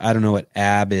 I don't know what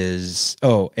AB is.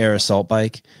 Oh, air assault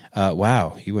bike.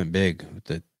 Wow, you went big with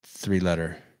the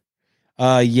 3-letter.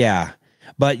 Yeah.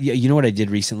 But you know what I did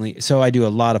recently? So I do a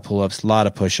lot of pull-ups, a lot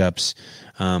of push-ups.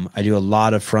 I do a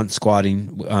lot of front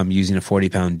squatting using a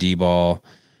 40-pound D-ball.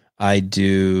 I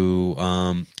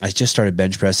just started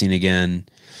bench pressing again.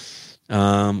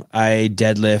 I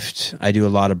deadlift. I do a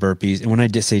lot of burpees. And when I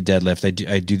say deadlift,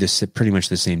 I do this pretty much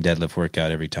the same deadlift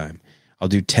workout every time. I'll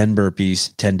do 10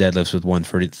 burpees, 10 deadlifts with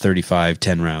 135,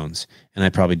 10 rounds. And I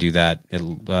probably do that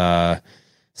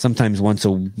sometimes once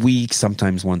a week,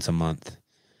 sometimes once a month.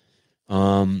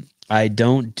 I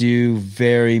don't do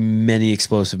very many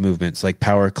explosive movements like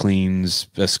power cleans,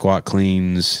 squat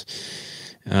cleans.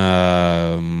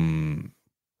 I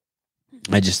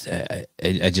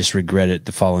just regret it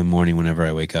the following morning whenever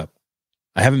I wake up.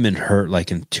 I haven't been hurt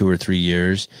in 2 or 3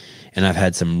 years, and I've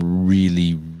had some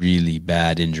really, really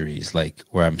bad injuries,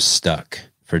 where I'm stuck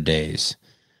for days.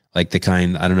 The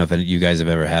kind, I don't know if you guys have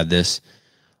ever had this,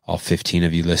 all 15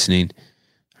 of you listening,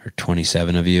 or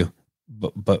 27 of you,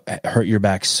 but hurt your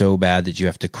back so bad that you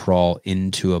have to crawl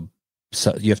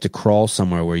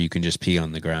somewhere where you can just pee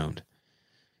on the ground.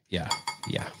 Yeah,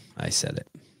 I said it.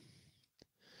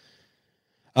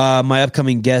 My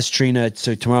upcoming guest, Trina.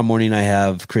 So tomorrow morning I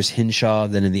have Chris Hinshaw.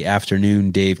 Then in the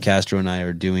afternoon, Dave Castro and I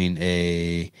are doing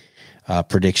a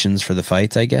predictions for the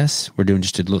fights, I guess. We're doing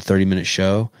just a little 30-minute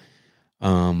show.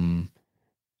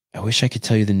 I wish I could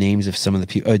tell you the names of some of the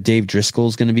people. Dave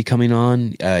Driscoll's going to be coming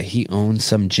on. He owns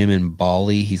some gym in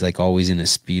Bali. He's always in a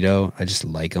Speedo. I just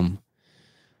like him.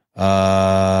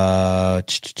 I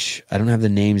don't have the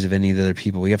names of any of the other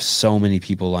people. We have so many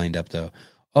people lined up though.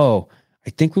 Oh, I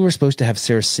think we were supposed to have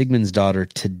Sarah Sigmund's daughter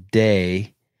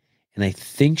today, and I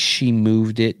think she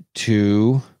moved it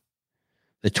to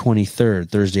the 23rd,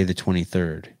 Thursday the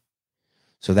 23rd.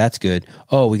 So that's good.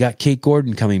 Oh, we got Kate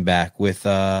Gordon coming back with,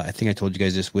 I think I told you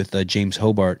guys this, with James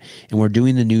Hobart, and we're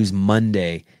doing the news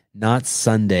Monday, not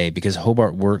Sunday, because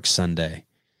Hobart works Sunday.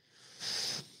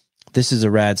 This is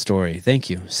a rad story. Thank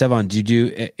you. Sevan, do you do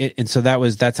it? And so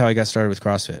that's how I got started with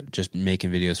CrossFit, just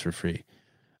making videos for free.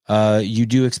 You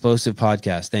do explosive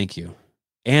podcasts. Thank you.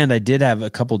 And I did have a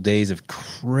couple days of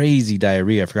crazy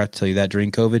diarrhea. I forgot to tell you that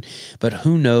during COVID, but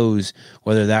who knows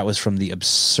whether that was from the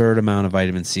absurd amount of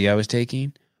vitamin C I was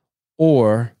taking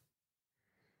or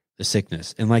the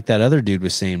sickness. And like that other dude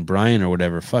was saying, Brian or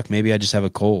whatever, fuck, maybe I just have a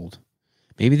cold.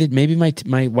 Maybe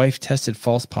my wife tested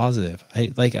false positive. I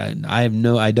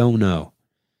don't know.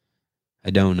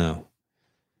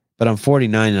 But I'm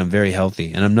 49 and I'm very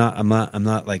healthy, and I'm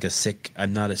not like a sick.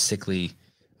 I'm not a sickly.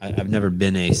 I've never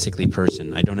been a sickly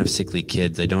person. I don't have sickly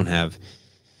kids. I've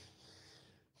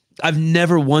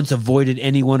never once avoided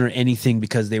anyone or anything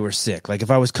because they were sick. Like if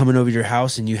I was coming over to your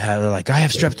house and you had I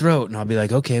have strep throat, and I'll be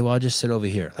like, okay, well I'll just sit over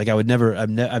here. I would never.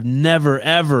 I've never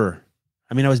ever.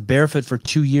 I mean, I was barefoot for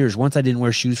 2 years. Once I didn't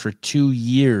wear shoes for 2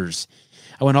 years.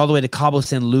 I went all the way to Cabo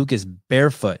San Lucas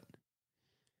barefoot.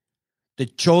 The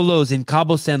cholos in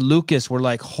Cabo San Lucas were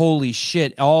like, holy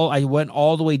shit. I went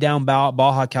all the way down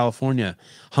Baja, California,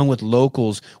 hung with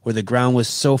locals where the ground was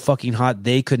so fucking hot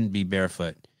they couldn't be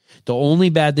barefoot. The only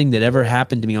bad thing that ever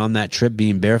happened to me on that trip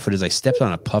being barefoot is I stepped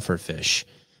on a puffer fish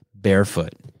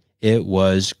barefoot. It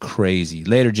was crazy.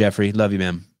 Later, Jeffrey. Love you,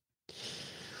 man.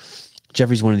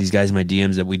 Jeffrey's one of these guys in my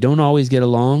DMs that we don't always get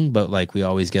along, but like we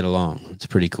always get along. It's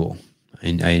pretty cool. I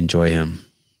enjoy him.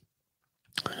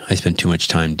 I spend too much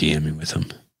time DMing with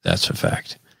him. That's a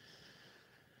fact.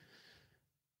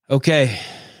 Okay.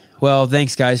 Well,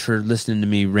 thanks guys for listening to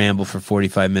me ramble for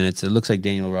 45 minutes. It looks like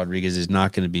Daniel Rodriguez is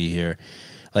not going to be here.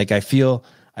 Like I feel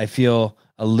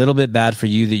a little bit bad for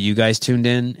you that you guys tuned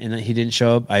in and that he didn't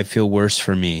show up. I feel worse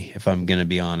for me, if I'm going to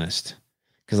be honest.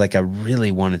 Cause like I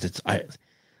really want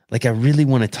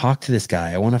to talk to this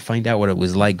guy. I want to find out what it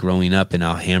was like growing up in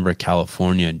Alhambra,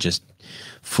 California, just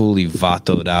fully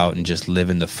vatoed out and just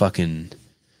living the fucking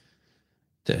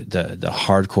the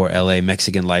hardcore LA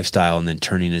Mexican lifestyle and then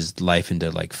turning his life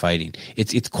into like fighting.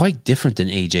 It's quite different than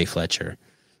AJ Fletcher,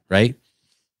 right?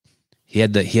 He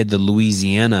had the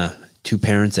Louisiana, two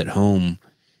parents at home,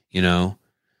 you know,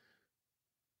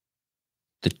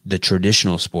 the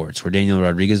traditional sports where Daniel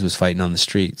Rodriguez was fighting on the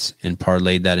streets and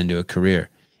parlayed that into a career.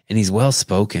 And he's well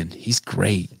spoken. He's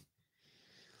great.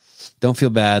 Don't feel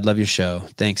bad. Love your show.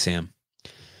 Thanks, Sam.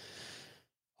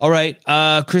 All right.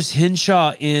 Chris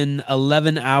Hinshaw in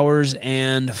 11 hours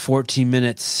and 14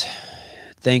 minutes.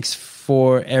 Thanks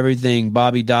for everything.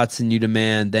 Bobby Dotson, you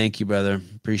demand. Thank you, brother.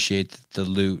 Appreciate the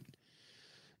loot.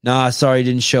 Nah, sorry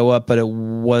didn't show up, but it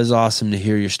was awesome to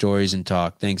hear your stories and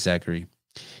talk. Thanks, Zachary.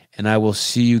 And I will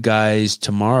see you guys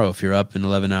tomorrow if you're up in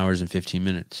 11 hours and 15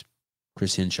 minutes.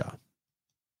 Chris Hinshaw.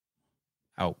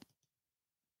 Out.